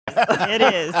It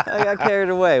is. I got carried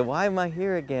away. Why am I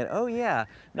here again? Oh yeah,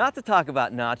 not to talk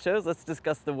about nachos. Let's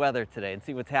discuss the weather today and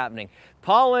see what's happening.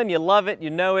 Pollen, you love it, you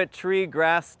know it. Tree,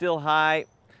 grass still high.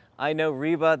 I know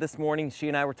Reba this morning, she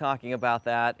and I were talking about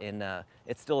that, and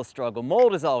it's still a struggle.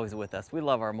 Mold is always with us. We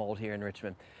love our mold here in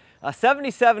Richmond.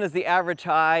 77 is the average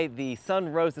high. The sun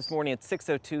rose this morning at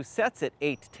 6:02, sets at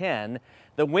 8:10.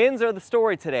 The winds are the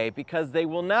story today because they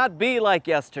will not be like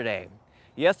yesterday.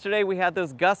 Yesterday we had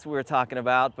those gusts we were talking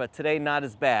about, but today not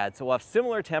as bad. So we'll have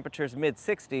similar temperatures,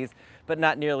 mid-60s, but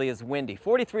not nearly as windy.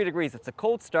 43 degrees, it's a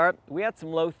cold start. We had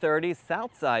some low 30s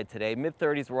south side today.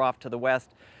 Mid-30s were off to the west,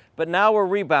 but now we're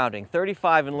rebounding.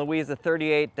 35 in Louisa,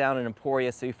 38 down in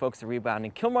Emporia, so you folks are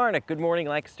rebounding. Kilmarnock, good morning,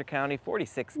 Lancaster County,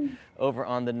 46 over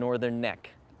on the northern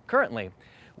neck. Currently,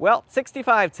 well,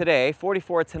 65 today,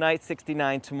 44 tonight,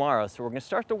 69 tomorrow. So we're going to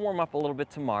start to warm up a little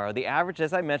bit tomorrow. The average,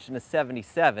 as I mentioned, is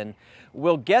 77.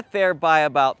 We'll get there by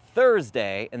about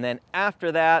Thursday, and then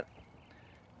after that,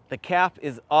 the cap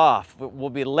is off. We'll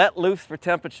be let loose for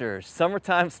temperatures.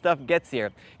 Summertime stuff gets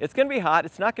here. It's going to be hot.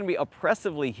 It's not going to be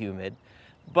oppressively humid,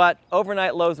 but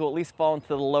overnight lows will at least fall into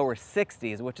the lower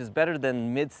 60s, which is better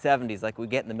than mid 70s like we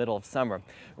get in the middle of summer.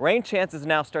 Rain chances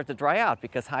now start to dry out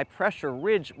because high pressure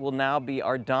ridge will now be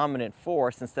our dominant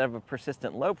force instead of a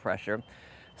persistent low pressure.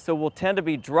 So we'll tend to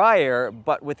be drier,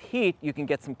 but with heat you can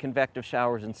get some convective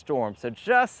showers and storms. So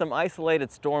just some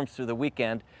isolated storms through the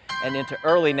weekend and into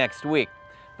early next week.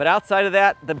 But outside of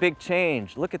that, the big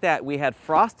change. Look at that. We had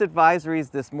frost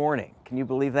advisories this morning. Can you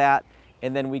believe that?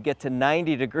 And then we get to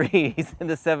 90 degrees in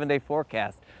the 7-day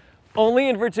forecast. Only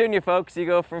in Virginia, folks, you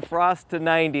go from frost to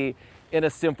 90 in a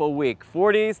simple week.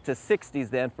 40s to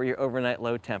 60s then for your overnight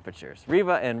low temperatures.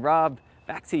 Reva and Rob,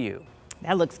 back to you.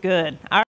 That looks good.